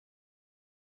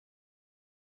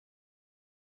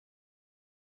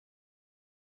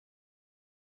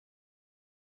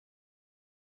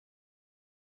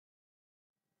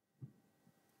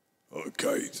A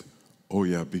kite. Oh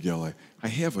yeah, Big L, I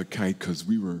have a kite because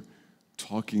we were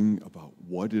talking about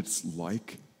what it's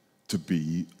like to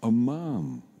be a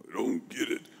mom. I don't get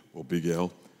it. Well, Big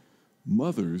L,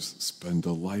 mothers spend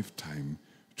a lifetime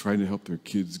trying to help their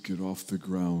kids get off the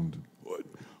ground. What?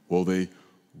 Well, they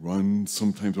run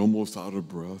sometimes almost out of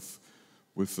breath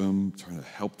with them, trying to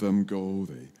help them go.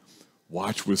 They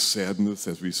watch with sadness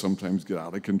as we sometimes get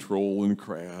out of control and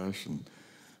crash, and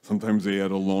sometimes they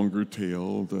add a longer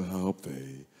tail to help.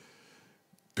 They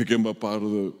pick them up out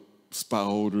of the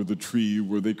spout or the tree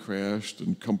where they crashed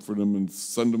and comfort them and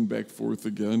send them back forth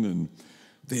again. And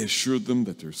they assure them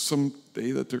that there's some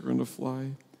day that they're going to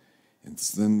fly. And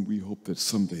then we hope that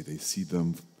someday they see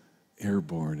them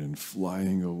airborne and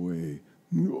flying away.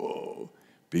 No,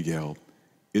 Big Al,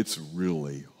 it's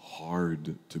really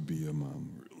hard to be a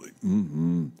mom, really.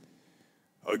 Mm-hmm.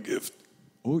 A gift.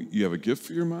 Oh, you have a gift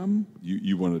for your mom?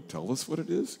 You want to tell us what it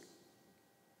is?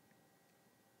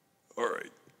 All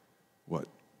right. What?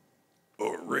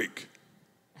 A rake.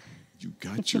 You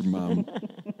got your mom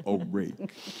a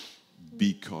rake.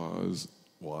 Because,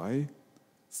 why?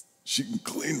 She can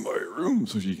clean my room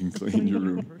so she can clean your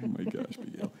room. Oh my gosh,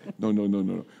 Miguel.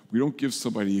 No. We don't give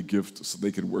somebody a gift so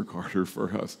they can work harder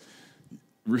for us.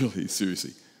 Really,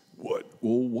 seriously. What?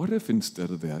 Well, what if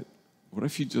instead of that, what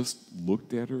if you just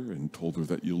looked at her and told her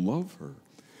that you love her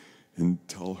and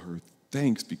tell her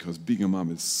thanks because being a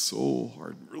mom is so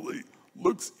hard, really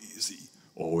looks easy.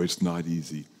 Oh, it's not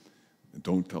easy. And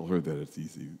don't tell her that it's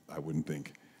easy, I wouldn't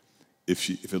think. If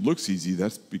it looks easy,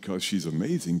 that's because she's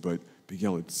amazing, but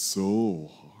Miguel, it's so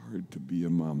hard to be a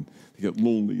mom. They get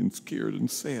lonely and scared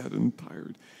and sad and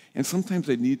tired. And sometimes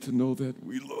they need to know that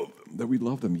we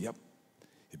love them, Yep.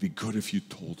 It'd be good if you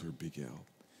told her, Big Al.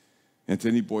 And to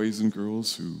any boys and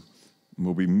girls who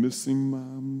will be missing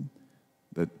mom,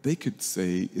 that they could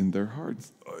say in their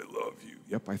hearts, I love you.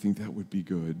 Yep, I think that would be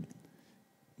good.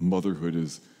 Motherhood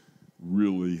is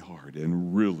really hard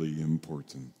and really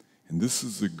important. And this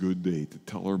is a good day to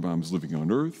tell our moms living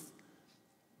on earth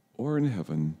or in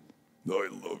heaven, I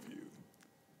love you.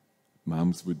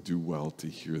 Moms would do well to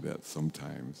hear that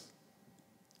sometimes.